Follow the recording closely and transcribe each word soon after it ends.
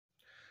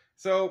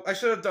So, I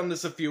should have done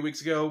this a few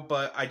weeks ago,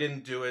 but I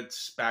didn't do it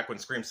back when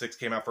Scream 6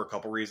 came out for a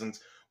couple reasons.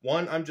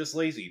 One, I'm just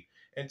lazy.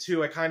 And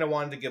two, I kind of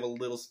wanted to give a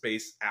little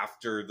space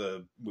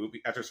after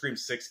after Scream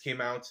 6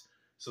 came out,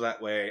 so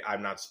that way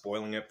I'm not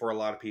spoiling it for a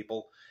lot of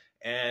people.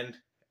 And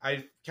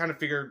I kind of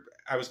figured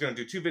I was going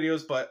to do two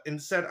videos, but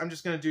instead I'm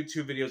just going to do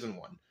two videos in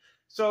one.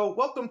 So,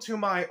 welcome to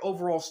my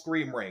overall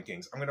Scream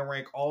rankings. I'm going to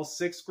rank all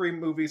 6 Scream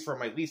movies from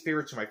my least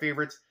favorite to my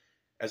favorite,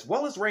 as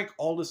well as rank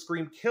all the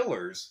Scream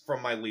killers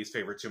from my least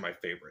favorite to my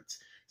favorite.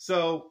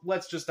 So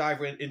let's just dive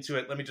right into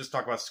it. Let me just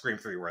talk about Scream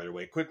 3 right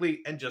away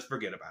quickly and just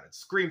forget about it.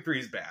 Scream 3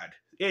 is bad.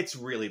 It's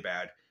really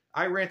bad.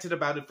 I ranted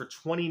about it for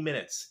 20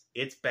 minutes.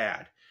 It's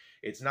bad.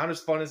 It's not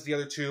as fun as the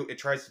other two. It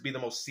tries to be the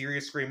most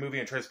serious Scream movie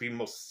and tries to be the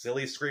most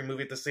silly Scream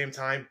movie at the same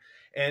time.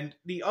 And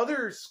the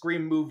other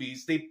Scream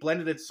movies, they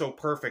blended it so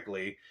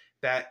perfectly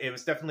that it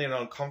was definitely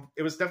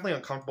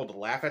uncomfortable to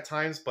laugh at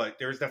times, but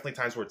there's definitely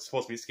times where it's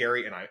supposed to be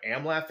scary and I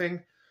am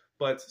laughing.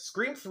 But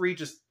Scream 3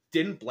 just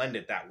didn't blend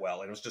it that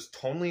well, and it was just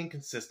tonally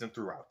inconsistent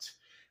throughout.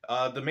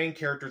 The main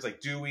characters like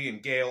Dewey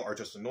and Gale are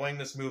just annoying in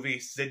this movie.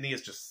 Sydney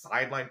is just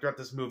sidelined throughout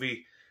this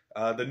movie.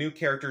 The new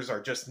characters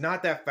are just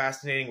not that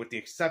fascinating, with the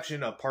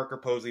exception of Parker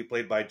Posey,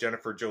 played by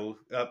Jennifer Jolie,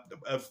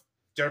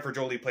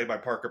 played by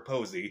Parker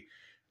Posey.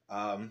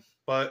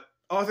 But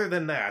other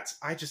than that,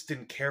 I just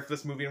didn't care for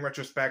this movie in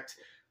retrospect.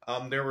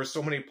 There were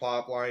so many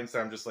plot lines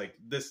that I'm just like,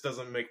 this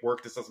doesn't make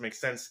work, this doesn't make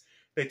sense.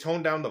 They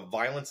toned down the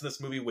violence in this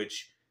movie,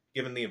 which,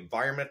 given the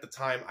environment at the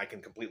time, I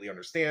can completely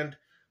understand,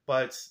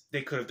 but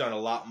they could have done a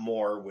lot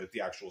more with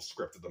the actual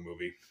script of the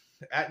movie.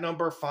 At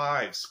number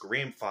 5,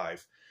 Scream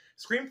 5.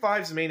 Scream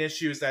 5's main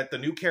issue is that the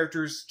new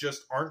characters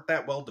just aren't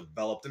that well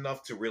developed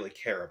enough to really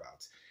care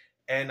about.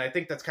 And I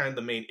think that's kind of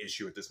the main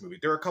issue with this movie.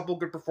 There are a couple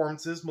good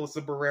performances.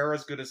 Melissa Barrera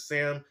is good as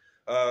Sam.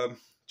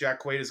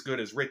 Jack Quaid is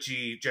good as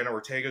Richie. Jenna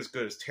Ortega is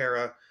good as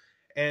Tara.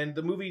 And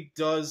the movie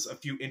does a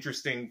few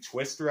interesting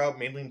twists throughout,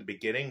 mainly in the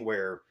beginning,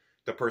 where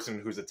the person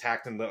who's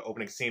attacked in the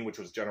opening scene, which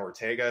was Jenna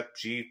Ortega,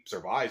 she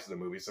survives the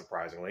movie,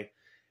 surprisingly.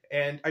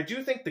 And I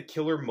do think the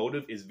killer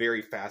motive is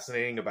very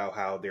fascinating, about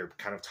how they're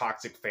kind of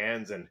toxic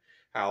fans and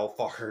how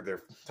far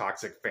their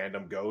toxic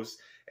fandom goes.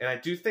 And I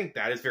do think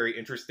that is very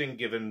interesting,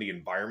 given the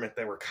environment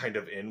that we're kind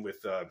of in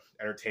with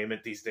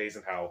entertainment these days,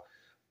 and how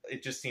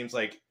it just seems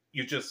like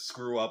you just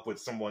screw up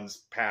with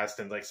someone's past,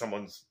 and like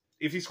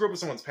if you screw up with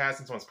someone's past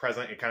and someone's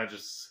present, it kind of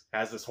just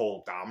has this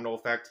whole domino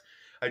effect.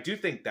 I do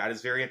think that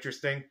is very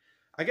interesting.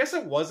 I guess I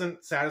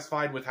wasn't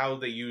satisfied with how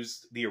they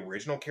used the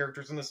original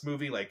characters in this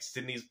movie. Like,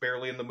 Sydney's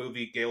barely in the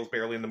movie, Gale's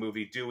barely in the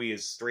movie, Dewey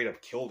is straight up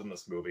killed in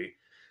this movie.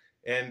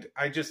 And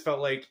I just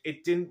felt like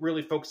it didn't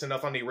really focus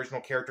enough on the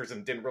original characters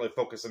and didn't really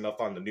focus enough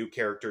on the new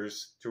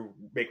characters to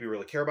make me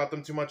really care about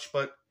them too much,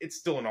 but it's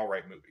still an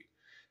alright movie.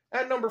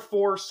 At number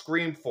 4,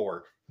 Scream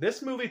 4.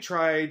 This movie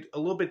tried a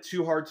little bit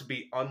too hard to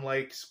be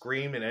unlike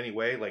Scream in any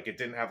way. Like, it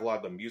didn't have a lot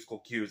of the musical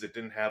cues, it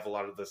didn't have a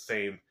lot of the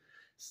same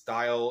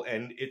style,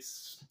 and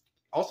it's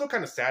also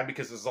kind of sad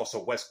because this is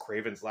also Wes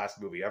Craven's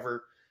last movie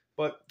ever.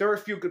 But there are a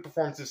few good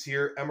performances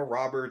here. Emma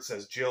Roberts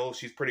as Jill,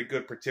 she's pretty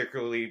good,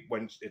 particularly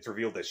when it's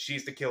revealed that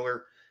she's the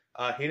killer.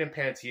 Hayden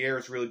Panettiere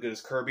is really good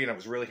as Kirby, and I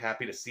was really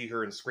happy to see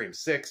her in Scream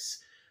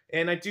 6.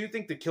 And I do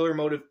think the killer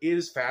motive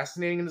is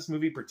fascinating in this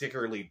movie,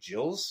 particularly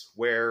Jill's,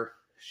 where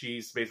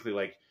she's basically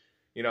like,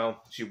 you know,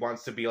 she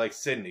wants to be like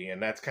Sydney,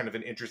 and that's kind of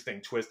an interesting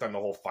twist on the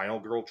whole final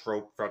girl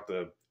trope throughout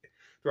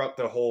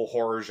the whole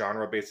horror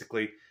genre,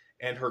 basically.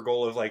 And her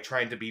goal of like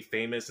trying to be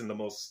famous in the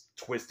most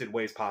twisted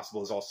ways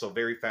possible is also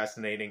very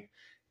fascinating.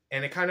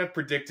 And it kind of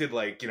predicted,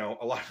 like, you know,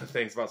 a lot of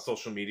things about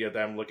social media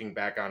that I'm looking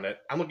back on it.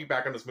 I'm looking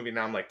back on this movie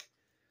now, I'm like,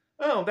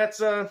 oh,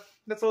 that's a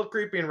little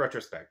creepy in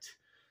retrospect.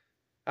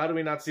 How do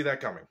we not see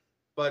that coming?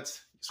 But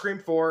Scream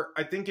 4,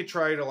 I think it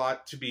tried a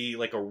lot to be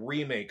like a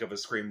remake of a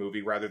Scream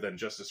movie rather than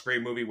just a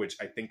Scream movie, which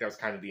I think that was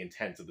kind of the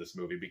intent of this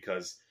movie,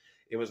 because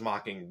it was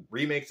mocking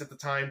remakes at the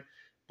time.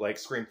 Like,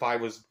 Scream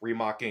 5 was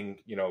remocking,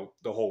 you know,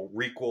 the whole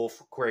requel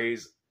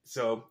craze.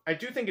 So I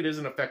do think it is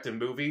an effective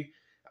movie.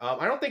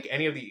 I don't think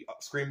any of the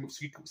Scream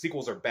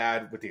sequels are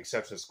bad, with the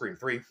exception of Scream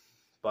 3.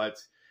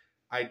 But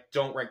I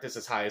don't rank this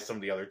as high as some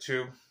of the other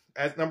two.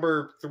 At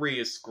number 3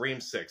 is Scream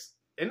 6.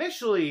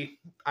 Initially,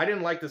 I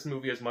didn't like this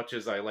movie as much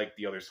as I liked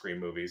the other Scream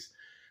movies.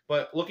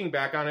 But looking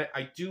back on it,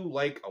 I do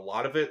like a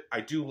lot of it.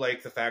 I do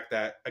like the fact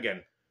that,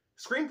 again,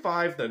 Scream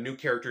 5, the new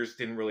characters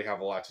didn't really have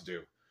a lot to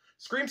do.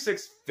 Scream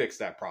 6 fixed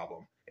that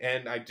problem.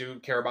 And I do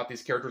care about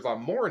these characters a lot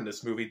more in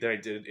this movie than I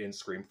did in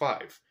Scream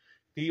 5.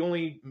 The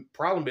only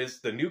problem is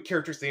the new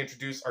characters they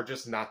introduce are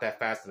just not that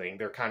fascinating.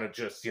 They're kind of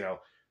just, you know,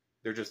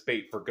 they're just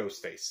bait for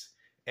Ghostface.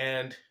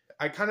 And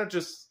I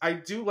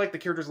do like the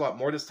characters a lot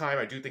more this time.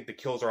 I do think the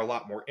kills are a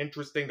lot more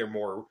interesting. They're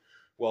more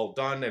well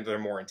done, and they're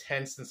more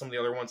intense than some of the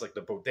other ones, like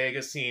the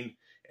bodega scene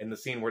and the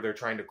scene where they're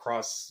trying to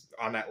cross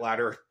on that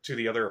ladder to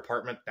the other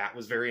apartment. That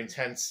was very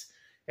intense.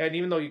 And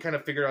even though you kind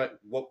of figured out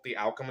what the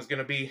outcome was going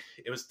to be,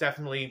 it was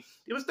definitely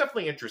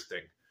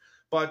interesting.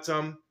 But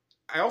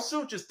I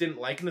also just didn't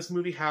like in this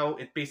movie how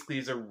it basically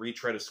is a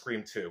retread of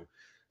Scream 2.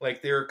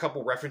 Like, there are a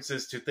couple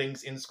references to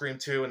things in Scream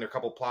 2, and there are a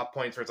couple plot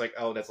points where it's like,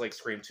 oh, that's like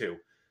Scream 2.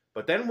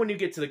 But then when you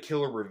get to the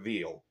killer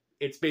reveal,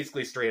 it's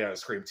basically straight out of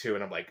Scream 2,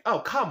 and I'm like, oh,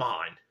 come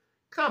on.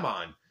 Come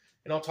on.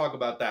 And I'll talk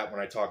about that when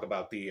I talk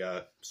about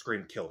the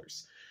Scream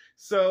killers.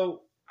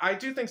 So, I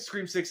do think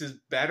Scream 6 is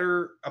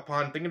better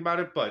upon thinking about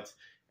it, but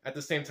at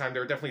the same time,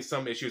 there are definitely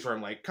some issues where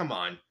I'm like, come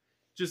on,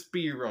 just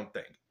be your own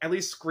thing. At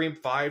least Scream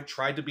 5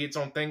 tried to be its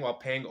own thing while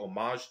paying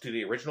homage to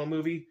the original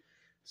movie.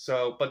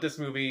 So, but this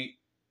movie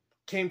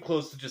came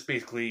close to just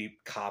basically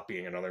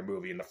copying another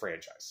movie in the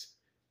franchise.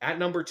 At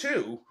number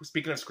 2,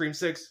 speaking of Scream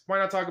 6, why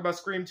not talk about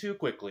Scream 2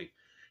 quickly?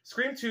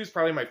 Scream 2 is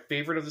probably my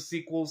favorite of the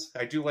sequels.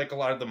 I do like a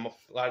lot of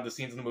the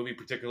scenes in the movie,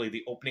 particularly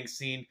the opening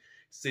scene,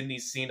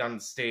 Sidney's scene on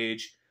the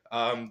stage,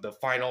 the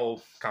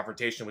final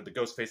confrontation with the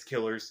Ghostface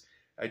killers.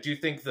 I do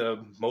think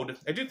the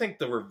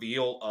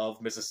reveal of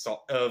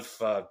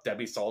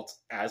Debbie Salt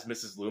as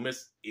Mrs.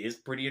 Loomis is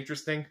pretty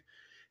interesting.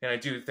 And I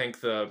do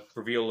think the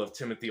reveal of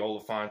Timothy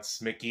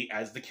Oliphant's Mickey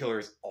as the killer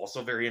is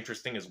also very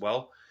interesting as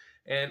well.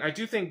 And I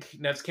do think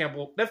Neve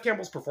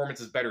Campbell's performance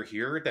is better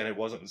here than it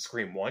was in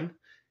Scream 1.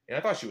 And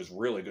I thought she was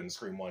really good in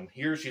Scream 1.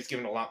 Here, she's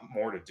given a lot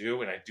more to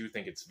do, and I do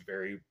think it's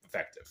very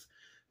effective.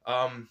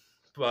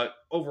 But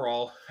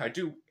overall,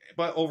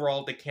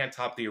 they can't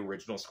top the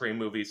original Scream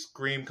movies.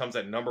 Scream comes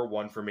at number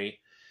 1 for me.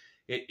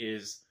 It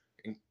is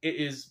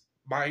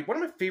one of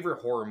my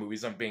favorite horror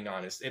movies, I'm being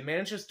honest. It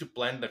manages to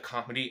blend the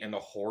comedy and the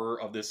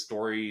horror of this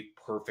story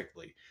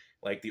perfectly.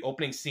 Like, the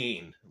opening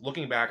scene,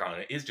 looking back on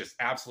it, is just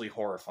absolutely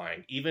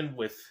horrifying. Even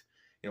with,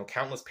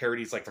 countless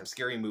parodies like from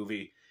Scary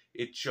Movie,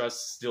 it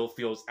just still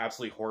feels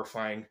absolutely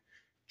horrifying.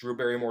 Drew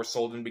Barrymore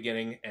sold it in the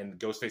beginning, and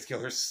Ghostface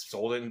Killers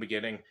sold it in the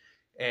beginning.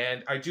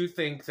 And I do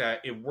think that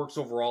it works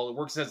overall. It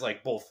works as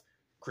like both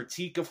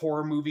critique of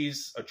horror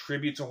movies, a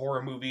tribute to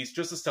horror movies,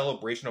 just a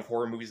celebration of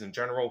horror movies in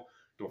general.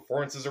 The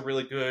performances are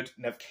really good.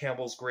 Neve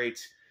Campbell's great.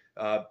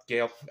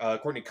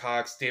 Courtney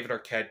Cox, David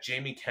Arquette,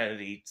 Jamie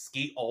Kennedy,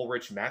 Skeet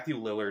Ulrich, Matthew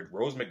Lillard,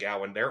 Rose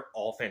McGowan. They're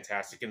all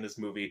fantastic in this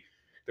movie.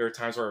 There are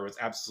times where I was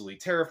absolutely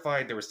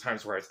terrified. There was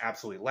times where I was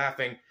absolutely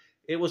laughing.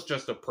 It was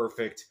just a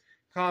perfect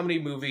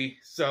comedy movie.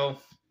 So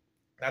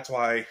that's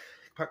why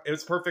it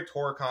was perfect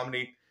horror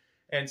comedy.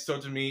 And so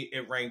to me,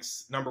 it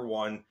ranks number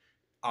 1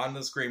 on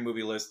the Scream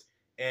movie list.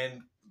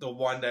 And the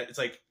one that it's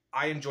like,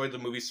 I enjoyed the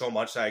movie so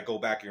much that I go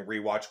back and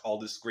rewatch all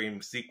the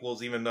Scream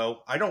sequels, even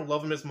though I don't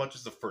love them as much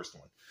as the first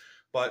one.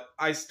 But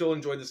I still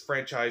enjoy this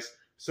franchise.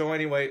 So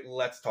anyway,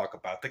 let's talk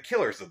about the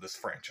killers of this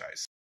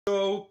franchise.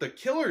 So the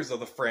killers of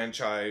the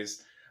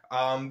franchise,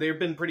 they've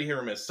been pretty hit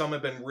or miss. Some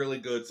have been really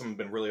good, some have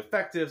been really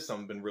effective,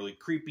 some have been really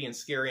creepy and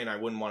scary, and I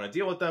wouldn't want to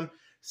deal with them.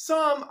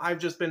 Some I've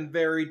just been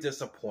very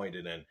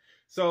disappointed in.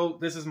 So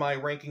this is my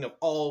ranking of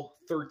all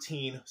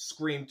 13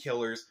 Scream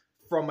killers,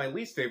 from my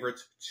least favorite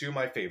to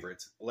my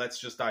favorite. Let's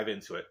just dive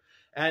into it.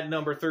 At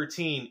number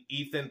 13,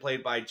 Ethan,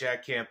 played by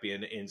Jack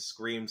Campion in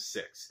Scream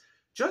 6.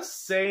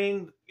 Just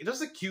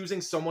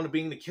accusing someone of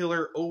being the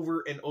killer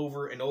over and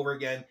over and over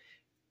again,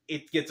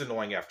 it gets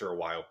annoying after a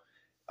while.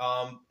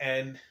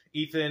 And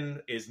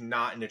Ethan is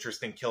not an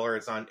interesting killer.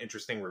 It's not an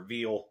interesting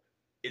reveal.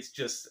 It's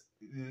just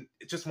one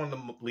of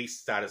the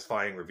least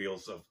satisfying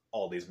reveals of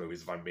all these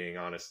movies, if I'm being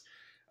honest.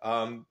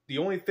 The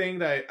only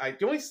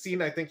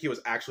scene I think he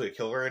was actually a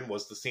killer in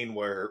was the scene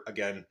where,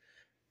 again,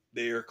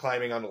 they're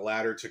climbing on the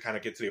ladder to kind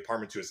of get to the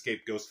apartment to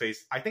escape Ghostface.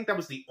 I think that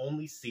was the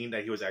only scene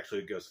that he was actually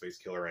a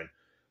Ghostface killer in.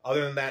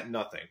 Other than that,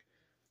 nothing.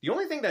 The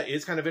only thing that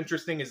is kind of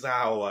interesting is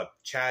how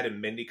Chad and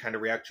Mindy kind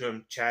of react to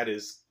him. Chad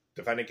is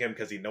defending him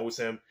because he knows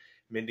him.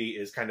 Mindy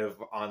is kind of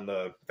on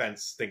the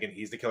fence thinking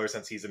he's the killer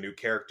since he's a new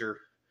character.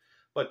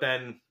 But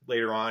then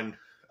later on,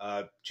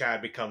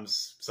 Chad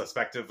becomes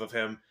suspective of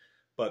him.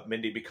 But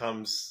Mindy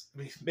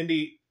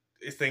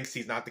thinks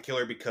he's not the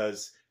killer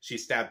because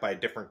she's stabbed by a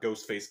different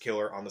Ghostface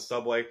killer on the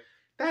subway.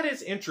 That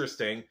is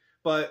interesting,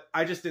 but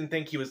I just didn't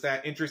think he was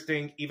that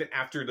interesting. Even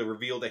after the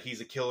reveal that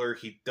he's a killer,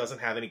 he doesn't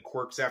have any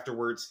quirks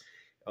afterwards.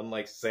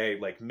 Unlike, say,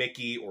 like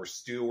Mickey or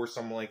Stu or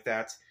someone like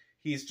that.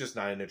 He's just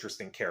not an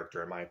interesting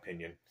character, in my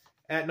opinion.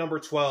 At number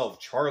 12,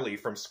 Charlie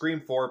from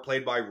Scream 4,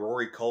 played by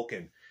Rory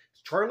Culkin.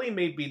 Charlie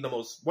may be one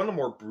of the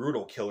more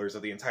brutal killers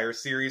of the entire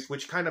series,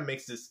 which kind of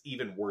makes this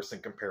even worse in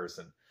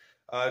comparison.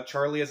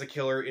 Charlie as a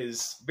killer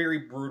is very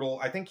brutal.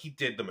 I think he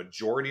did the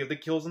majority of the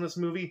kills in this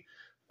movie,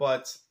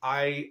 but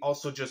I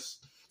also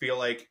just feel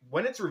like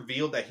when it's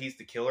revealed that he's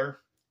the killer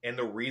and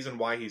the reason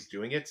why he's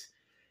doing it,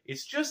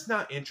 it's just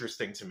not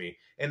interesting to me.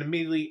 And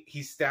immediately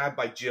he's stabbed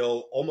by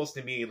Jill almost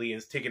immediately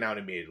and is taken out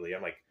immediately.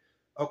 I'm like,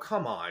 oh,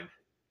 come on.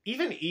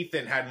 Even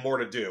Ethan had more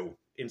to do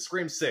in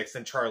Scream 6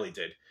 than Charlie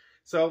did.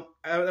 So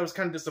that was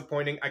kind of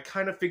disappointing. I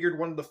kind of figured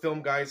one of the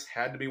film guys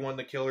had to be one of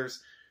the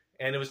killers,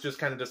 and it was just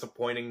kind of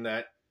disappointing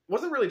that... It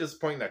wasn't really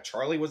disappointing that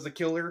Charlie was the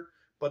killer,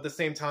 but at the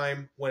same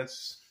time,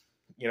 once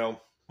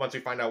we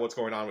find out what's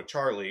going on with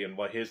Charlie and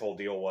what his whole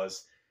deal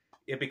was,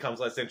 it becomes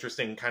less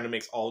interesting and kind of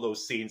makes all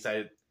those scenes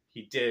that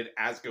he did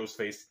as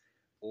Ghostface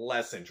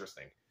less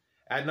interesting.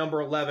 At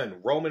number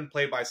 11, Roman,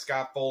 played by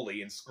Scott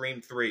Foley in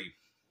Scream 3.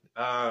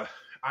 I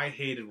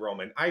hated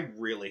Roman. I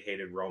really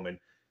hated Roman.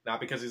 not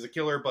because he's a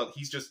killer, but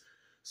he's just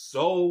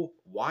so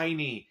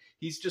whiny.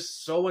 He's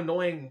just so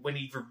annoying when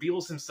he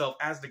reveals himself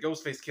as the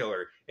Ghostface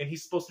killer, and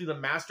he's supposed to be the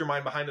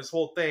mastermind behind this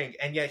whole thing,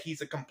 and yet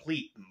he's a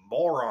complete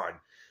moron.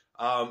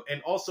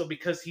 And also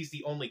because he's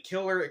the only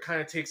killer, it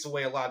kind of takes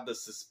away a lot of the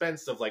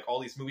suspense of like all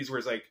these movies where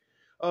it's like,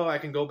 oh, I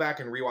can go back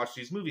and rewatch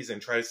these movies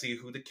and try to see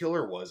who the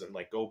killer was, and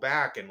like go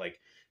back and like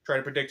try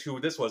to predict who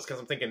this was, because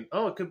I'm thinking,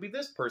 oh, it could be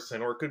this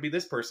person or it could be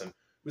this person.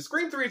 With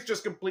Scream 3, it's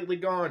just completely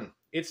gone.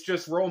 It's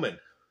just Roman.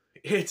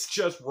 It's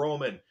just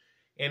Roman.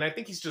 And I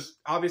think he's just,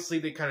 obviously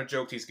they kind of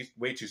joked he's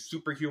way too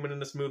superhuman in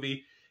this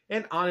movie.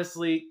 And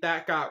honestly,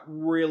 that got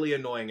really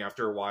annoying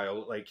after a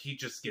while. Like, he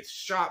just gets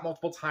shot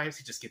multiple times.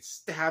 He just gets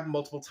stabbed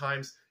multiple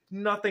times.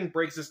 Nothing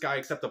breaks this guy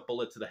except a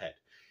bullet to the head.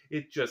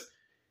 It just,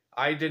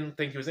 I didn't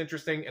think he was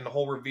interesting. And the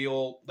whole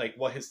reveal, like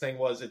what his thing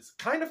was, it's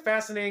kind of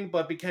fascinating.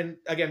 But because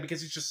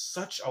he's just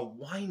such a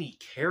whiny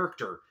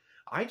character,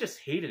 I just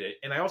hated it.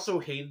 And I also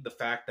hated the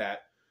fact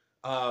that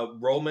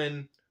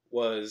Roman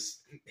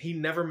he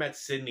never met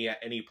Sidney at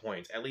any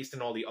point. At least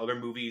in all the other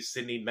movies,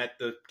 Sidney met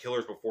the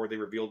killers before they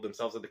revealed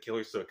themselves as the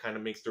killers, so it kind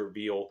of makes the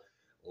reveal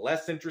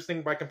less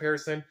interesting by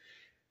comparison.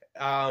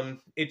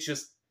 It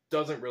just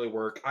doesn't really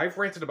work. I've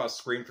ranted about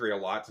Scream 3 a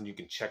lot, and you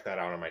can check that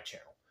out on my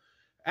channel.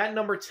 At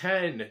number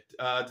 10,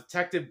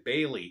 Detective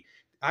Bailey.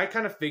 I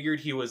kind of figured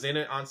he was in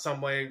it on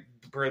some way,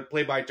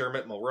 played by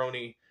Dermot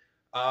Mulroney.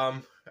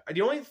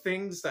 The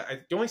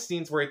only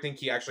scenes where I think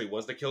he actually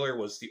was the killer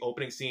was the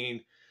opening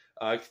scene,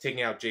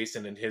 taking out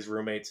Jason and his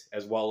roommates,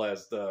 as well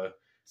as the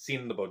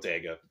scene in the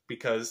bodega,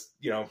 because,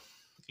 you know,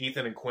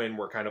 Ethan and Quinn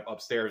were kind of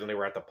upstairs and they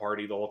were at the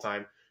party the whole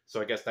time, so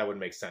I guess that would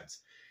make sense.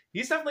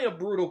 He's definitely a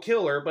brutal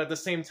killer, but at the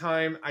same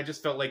time, I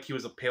just felt like he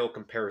was a pale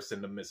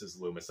comparison to Mrs.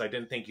 Loomis. I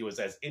didn't think he was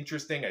as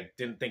interesting. I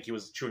didn't think he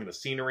was chewing the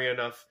scenery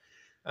enough.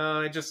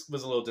 I just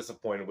was a little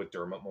disappointed with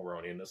Dermot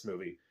Mulroney in this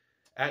movie.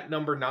 At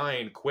number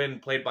 9, Quinn,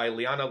 played by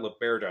Liana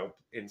Liberto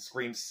in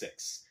Scream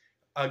 6.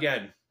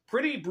 Again,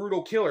 pretty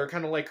brutal killer,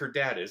 kind of like her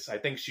dad is. I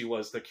think she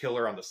was the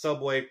killer on the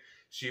subway.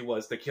 She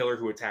was the killer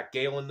who attacked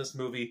Gale in this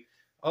movie.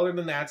 Other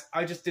than that,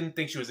 I just didn't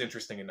think she was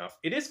interesting enough.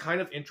 It is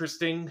kind of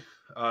interesting,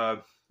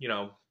 you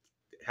know,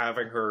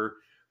 having her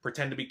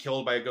pretend to be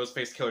killed by a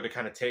Ghostface killer to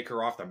kind of take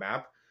her off the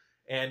map.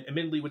 And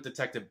admittedly, with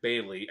Detective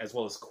Bailey, as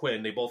well as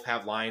Quinn, they both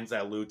have lines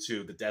that allude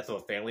to the death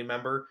of a family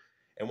member.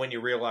 And when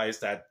you realize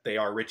that they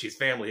are Richie's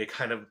family, it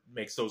kind of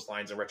makes those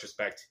lines in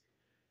retrospect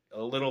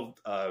a little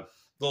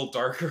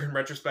darker in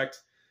retrospect.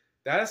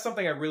 That is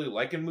something I really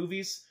like in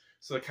movies,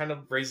 so it kind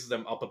of raises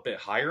them up a bit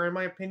higher in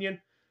my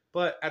opinion.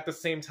 But at the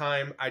same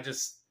time, I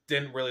just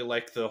didn't really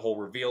like the whole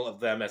reveal of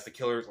them as the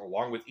killers,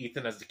 along with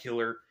Ethan as the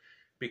killer,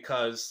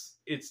 because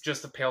it's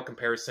just a pale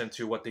comparison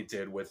to what they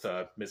did with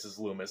Mrs.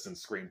 Loomis in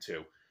Scream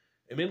 2.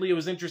 Admittedly, it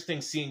was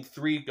interesting seeing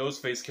 3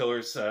 Ghostface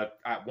killers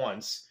at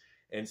once,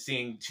 and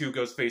seeing 2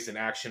 Ghostface in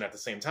action at the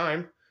same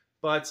time,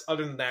 but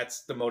other than that,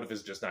 the motive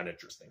is just not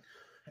interesting.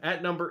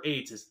 At number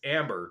 8 is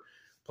Amber,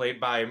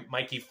 played by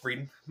Mikey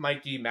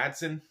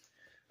Madsen.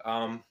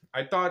 I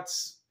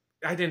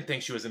didn't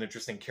think she was an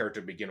interesting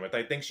character to begin with.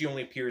 I think she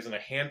only appears in a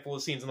handful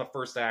of scenes in the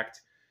first act,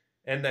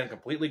 and then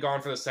completely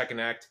gone for the second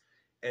act,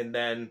 and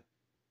then,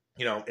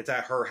 you know, it's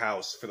at her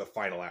house for the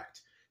final act.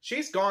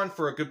 She's gone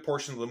for a good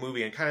portion of the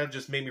movie and kind of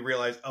just made me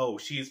realize, oh,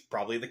 she's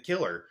probably the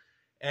killer.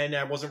 And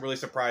I wasn't really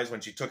surprised when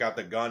she took out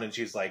the gun and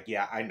she's like,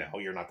 yeah, I know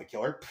you're not the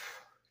killer.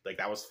 Like,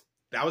 that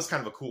was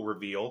kind of a cool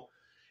reveal.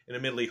 And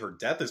admittedly, her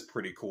death is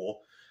pretty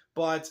cool.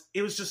 But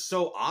it was just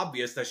so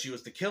obvious that she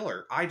was the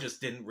killer. I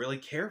just didn't really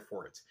care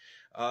for it.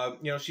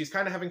 You know, she's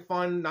kind of having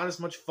fun. Not as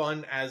much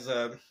fun as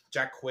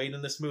Jack Quaid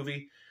in this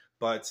movie.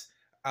 But,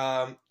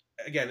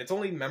 again, it's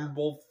only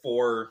memorable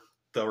for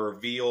the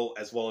reveal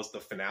as well as the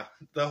finale.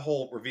 The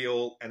whole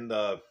reveal and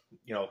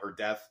her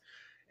death.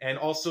 And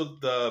also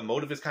the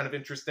motive is kind of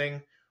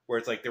interesting, where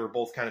it's like they were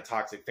both kind of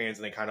toxic fans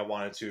and they kind of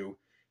wanted to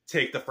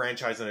take the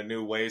franchise in a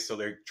new way, so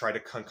they tried to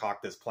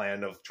concoct this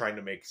plan of trying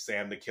to make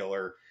Sam the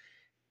killer.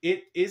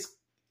 It is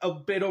a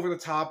bit over the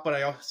top, but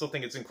I also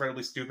think it's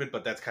incredibly stupid,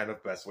 but that's kind of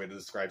the best way to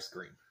describe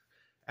Scream.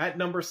 At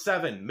number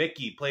 7,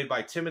 Mickey, played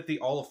by Timothy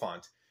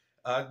Olyphant.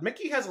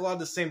 Mickey has a lot of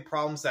the same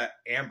problems that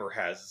Amber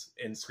has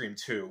in Scream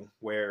 2,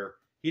 where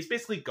he's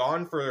basically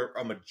gone for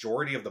a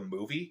majority of the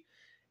movie,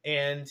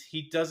 and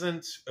he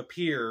doesn't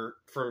appear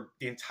for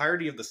the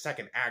entirety of the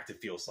second act, it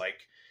feels like.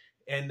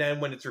 And then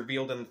when it's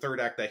revealed in the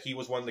third act that he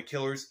was one of the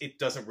killers, it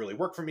doesn't really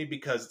work for me,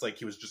 because it's like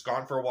he was just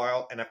gone for a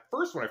while. And at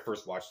first, when I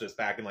first watched this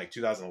back in like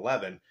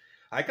 2011,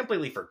 I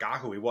completely forgot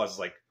who he was.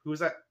 Like, who was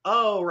that?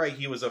 Oh, right,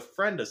 he was a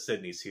friend of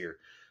Sydney's here.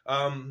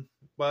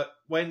 But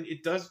when he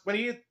does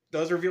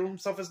reveal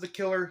himself as the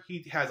killer,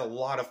 he has a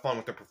lot of fun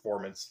with the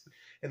performance.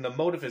 And the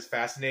motive is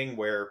fascinating,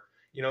 where,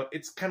 you know,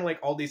 it's kind of like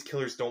all these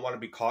killers don't want to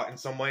be caught in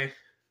some way.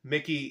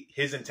 Mickey,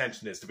 his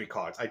intention is to be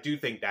caught. I do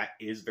think that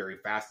is very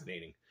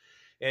fascinating.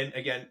 And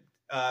again,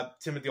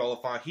 Timothy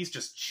Olyphant, he's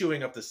just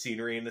chewing up the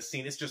scenery, and the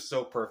scene is just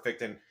so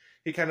perfect. And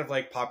he kind of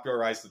like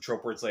popularized the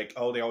trope where it's like,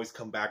 oh, they always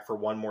come back for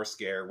one more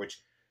scare, which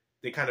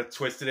they kind of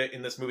twisted it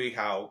in this movie,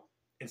 how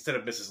instead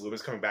of Mrs.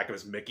 Loomis coming back, it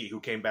was Mickey who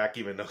came back,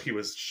 even though he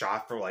was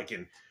shot for like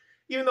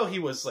even though he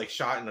was like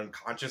shot and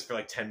unconscious for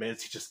like 10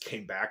 minutes, he just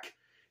came back.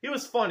 It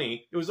was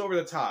funny. It was over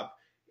the top.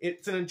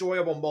 It's an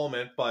enjoyable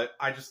moment, but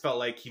I just felt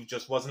like he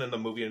just wasn't in the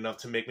movie enough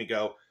to make me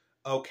go,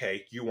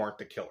 okay, you aren't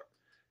the killer.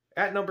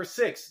 At number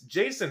 6,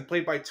 Jason,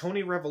 played by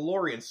Tony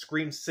Revolori in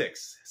Scream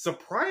 6.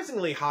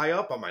 Surprisingly high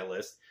up on my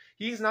list.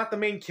 He's not the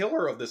main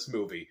killer of this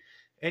movie,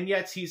 and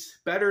yet he's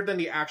better than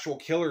the actual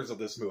killers of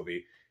this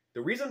movie.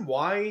 The reason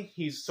why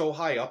he's so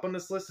high up on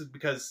this list is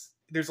because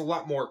there's a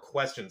lot more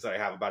questions that I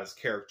have about his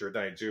character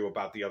than I do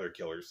about the other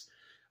killers.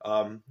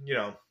 In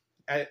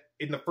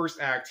the first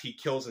act, he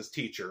kills his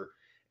teacher,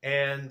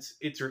 and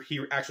he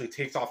actually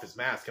takes off his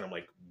mask, and I'm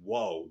like,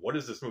 whoa, what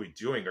is this movie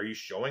doing? Are you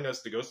showing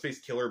us the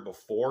Ghostface killer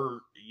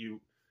before you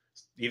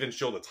even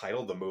show the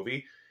title of the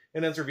movie?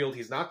 And it's revealed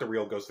he's not the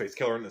real Ghostface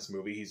killer in this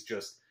movie. He's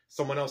just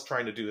someone else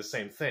trying to do the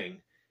same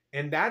thing.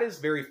 And that is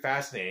very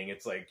fascinating.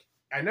 It's like,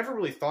 I never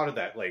really thought of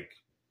that, like,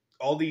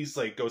 all these,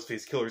 like,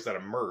 Ghostface killers that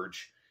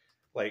emerge,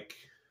 like,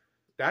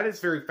 that is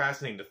very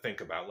fascinating to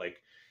think about.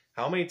 Like,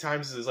 how many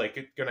times is, like,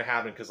 it gonna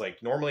happen? Because,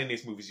 like, normally in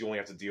these movies, you only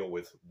have to deal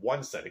with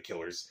one set of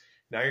killers.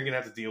 Now you're gonna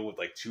have to deal with,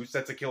 like, 2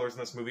 sets of killers in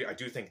this movie. I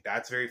do think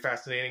that's very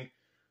fascinating.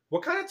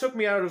 What kind of took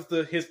me out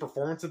of his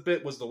performance a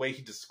bit was the way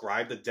he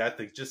described the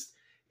death.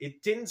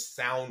 It didn't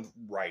sound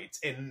right,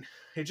 and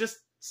it just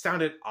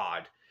sounded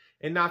odd.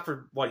 And not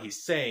for what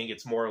he's saying,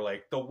 it's more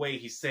like the way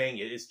he's saying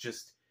it is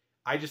just,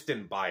 I just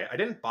didn't buy it. I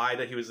didn't buy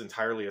that he was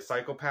entirely a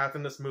psychopath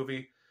in this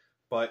movie,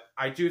 but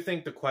I do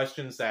think the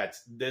questions that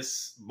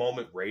this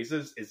moment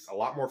raises is a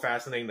lot more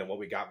fascinating than what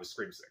we got with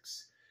Scream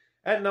 6.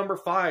 At number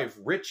 5,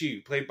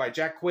 Richie, played by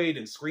Jack Quaid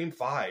in Scream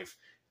 5.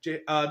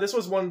 This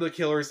was one of the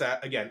killers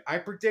that, again, I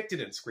predicted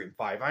in Scream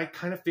 5. I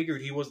kind of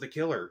figured he was the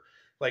killer.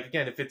 Like,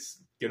 again, if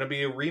it's going to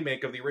be a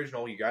remake of the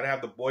original, you got to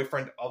have the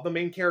boyfriend of the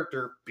main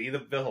character be the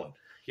villain.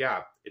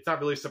 Yeah, it's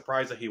not really a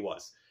surprise that he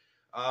was.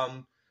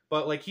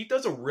 But, like, he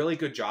does a really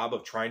good job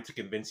of trying to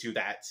convince you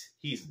that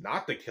he's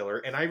not the killer.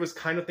 And I was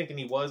kind of thinking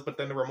he was, but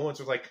then there were moments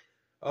where like,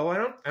 oh, I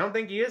don't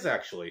think he is,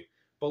 actually.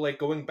 But, like,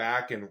 going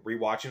back and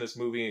rewatching this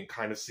movie and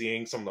kind of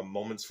seeing some of the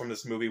moments from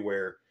this movie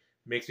where it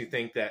makes me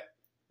think that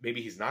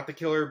maybe he's not the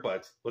killer,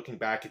 but looking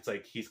back, it's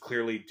like he's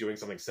clearly doing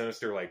something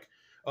sinister, like,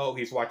 oh,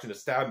 he's watching the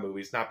stab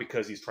movies, not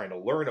because he's trying to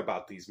learn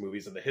about these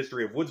movies and the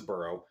history of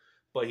Woodsboro,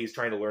 but he's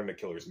trying to learn the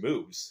killer's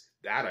moves.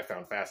 That I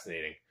found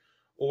fascinating.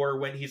 Or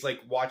when he's, like,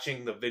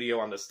 watching the video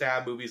on the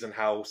stab movies and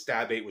how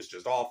Stab 8 was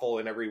just awful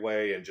in every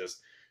way and just,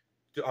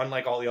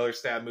 unlike all the other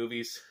stab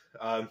movies,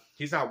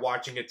 he's not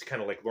watching it to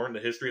kind of, like, learn the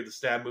history of the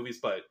stab movies,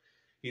 but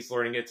he's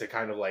learning it to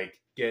kind of, like,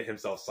 get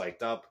himself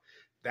psyched up.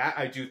 That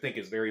I do think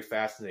is very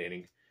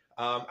fascinating.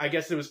 I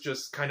guess it was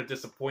just kind of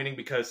disappointing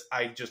because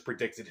I just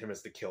predicted him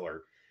as the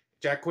killer.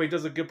 Jack Quaid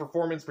does a good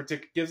performance,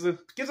 gives a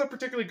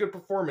particularly good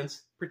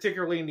performance,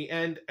 particularly in the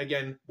end.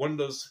 Again, one of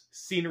those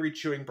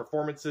scenery-chewing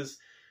performances.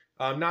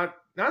 Not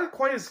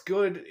quite as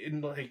good in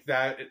like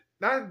that.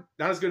 Not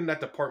as good in that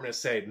department as,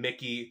 say,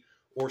 Mickey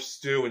or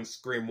Stu in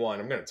Scream 1.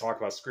 I'm going to talk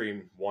about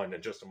Scream 1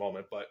 in just a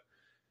moment, but,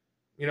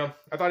 you know,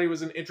 I thought he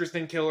was an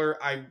interesting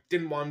killer. I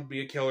didn't want him to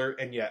be a killer,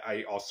 and yet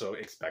I also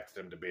expected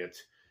him to be it.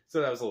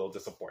 So that was a little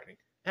disappointing.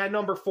 At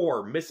number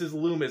 4, Mrs.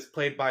 Loomis,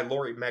 played by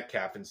Laurie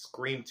Metcalf in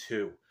Scream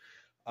 2.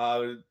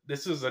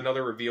 This is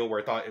another reveal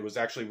where I thought it was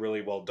actually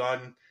really well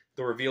done.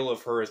 The reveal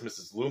of her as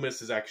Mrs.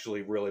 Loomis is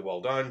actually really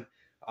well done.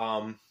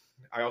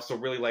 I also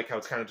really like how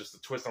it's kind of just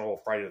a twist on the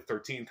whole Friday the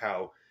 13th,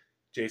 how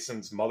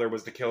Jason's mother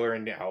was the killer,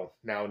 and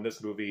now in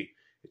this movie,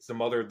 it's the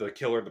mother of the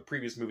killer of the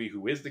previous movie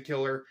who is the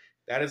killer.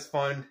 That is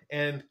fun.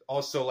 And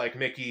also, like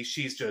Mickey,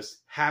 she's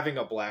just having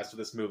a blast with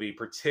this movie,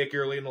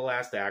 particularly in the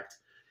last act.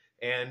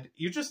 And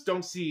you just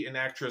don't see an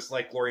actress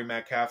like Laurie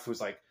Metcalf,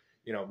 who's like,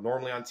 you know,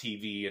 normally on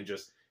TV and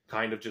just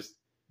kind of just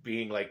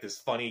being like this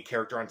funny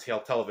character on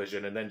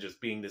television, and then just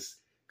being this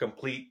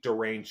complete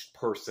deranged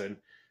person,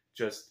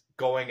 just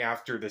going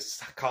after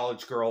this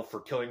college girl for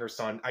killing her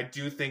son. I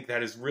do think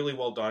that is really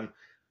well done.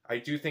 I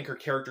do think her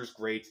character's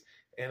great,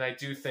 and I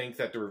do think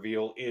that the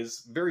reveal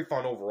is very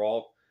fun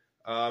overall.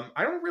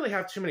 I don't really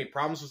have too many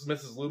problems with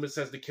Mrs. Loomis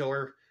as the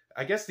killer.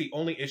 I guess the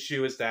only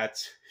issue is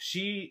that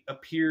she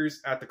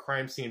appears at the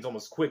crime scenes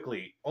almost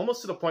quickly,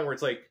 almost to the point where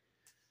it's like,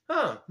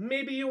 huh,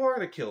 maybe you are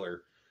the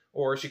killer.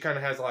 Or she kind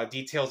of has a lot of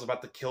details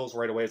about the kills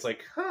right away. It's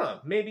like, huh,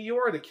 maybe you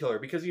are the killer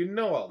because you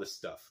know all this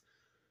stuff.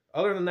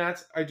 Other than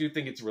that, I do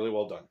think it's really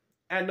well done.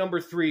 At number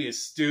 3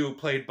 is Stu,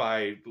 played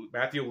by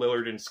Matthew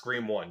Lillard in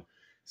Scream 1.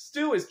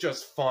 Stu is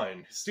just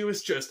fun. Stu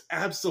is just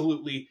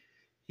absolutely...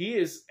 He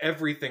is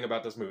everything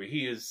about this movie.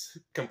 He is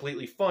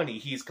completely funny.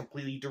 He's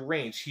completely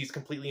deranged. He's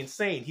completely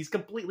insane. He's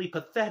completely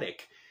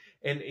pathetic.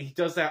 And he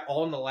does that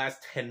all in the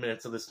last 10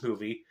 minutes of this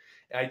movie.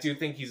 I do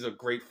think he's a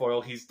great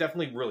foil. He's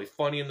definitely really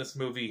funny in this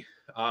movie.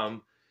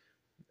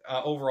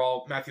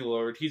 Overall, Matthew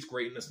Lillard, he's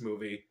great in this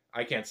movie.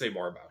 I can't say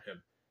more about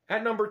him.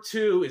 At number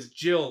 2 is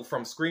Jill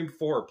from Scream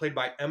 4, played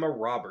by Emma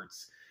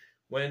Roberts.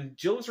 When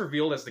Jill is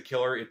revealed as the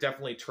killer, it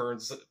definitely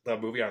turns the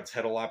movie on its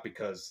head a lot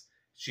because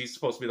she's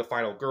supposed to be the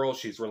final girl.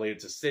 She's related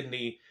to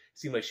Sydney.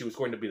 seemed like she was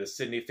going to be the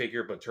Sydney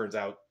figure, but turns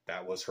out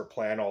that was her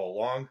plan all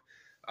along.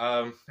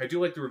 I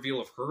do like the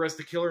reveal of her as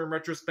the killer in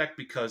retrospect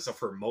because of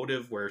her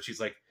motive, where she's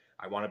like,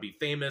 I want to be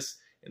famous,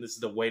 and this is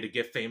the way to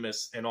get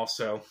famous, and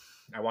also,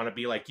 I want to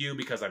be like you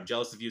because I'm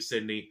jealous of you,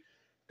 Sydney.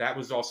 That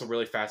was also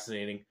really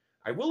fascinating.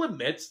 I will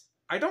admit,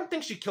 I don't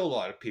think she killed a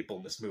lot of people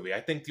in this movie.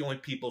 I think the only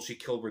people she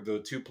killed were the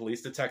 2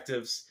 police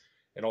detectives,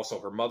 and also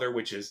her mother,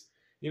 which is,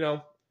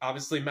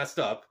 obviously messed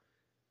up.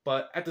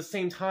 But at the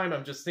same time,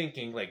 I'm just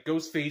thinking, like,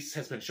 Ghostface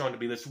has been shown to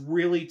be this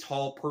really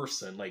tall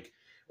person, like,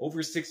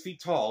 over 6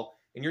 feet tall,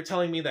 and you're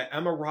telling me that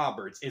Emma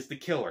Roberts is the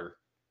killer.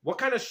 What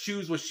kind of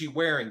shoes was she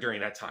wearing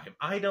during that time?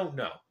 I don't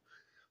know.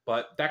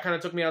 But that kind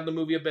of took me out of the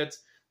movie a bit.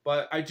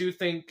 But I do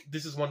think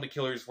this is one of the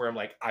killers where I'm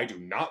like, I do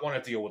not want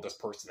to deal with this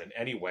person in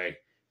any way.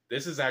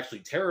 This is actually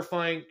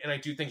terrifying, and I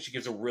do think she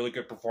gives a really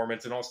good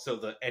performance. And also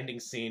the ending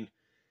scene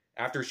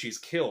after she's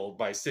killed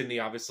by Sydney,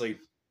 obviously,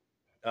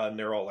 and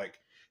they're all like,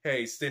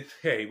 hey,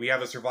 we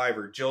have a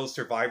survivor. Jill's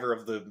survivor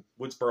of the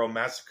Woodsboro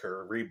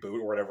Massacre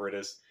reboot or whatever it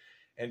is.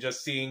 And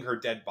just seeing her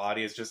dead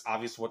body is just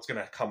obvious what's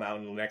going to come out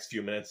in the next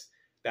few minutes.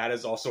 That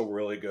is also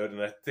really good.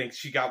 And I think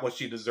she got what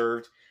she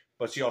deserved,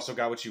 but she also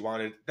got what she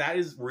wanted. That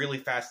is really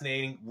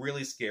fascinating,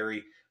 really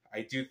scary.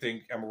 I do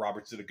think Emma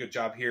Roberts did a good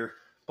job here.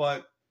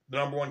 But the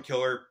number one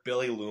killer,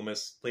 Billy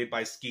Loomis, played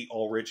by Skeet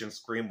Ulrich in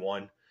Scream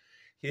 1.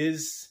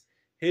 His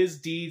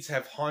deeds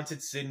have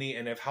haunted Sydney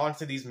and have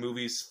haunted these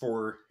movies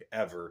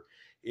forever.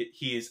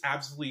 He is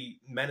absolutely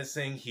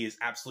menacing. He is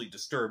absolutely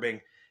disturbing.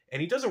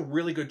 And he does a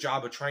really good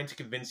job of trying to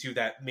convince you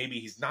that maybe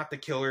he's not the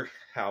killer.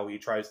 How he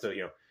tries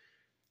to,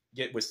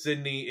 get with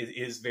Sydney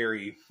is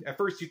very... At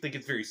first you think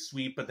it's very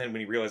sweet, but then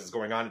when you realize what's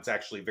going on, it's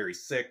actually very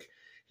sick.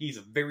 He's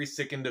a very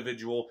sick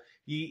individual.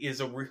 He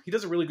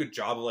does a really good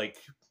job of, like,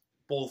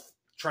 both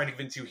trying to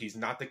convince you he's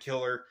not the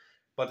killer,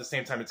 but at the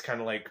same time it's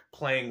kind of like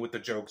playing with the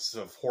jokes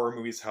of horror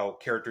movies, how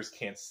characters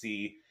can't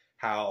see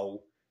how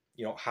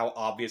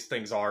obvious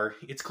things are.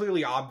 It's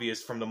clearly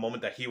obvious from the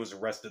moment that he was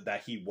arrested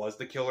that he was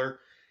the killer.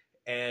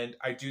 And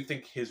I do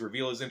think his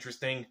reveal is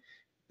interesting.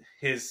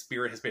 His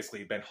spirit has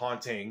basically been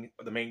haunting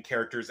the main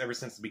characters ever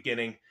since the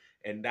beginning.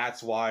 And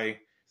that's why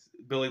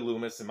Billy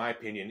Loomis, in my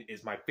opinion,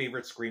 is my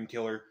favorite Scream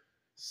killer.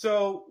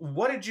 So,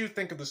 what did you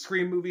think of the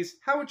Scream movies?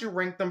 How would you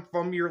rank them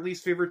from your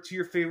least favorite to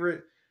your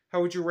favorite?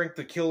 How would you rank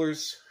the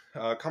killers?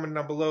 Comment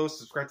down below.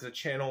 Subscribe to the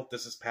channel.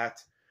 This is Pat.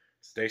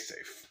 Stay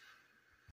safe.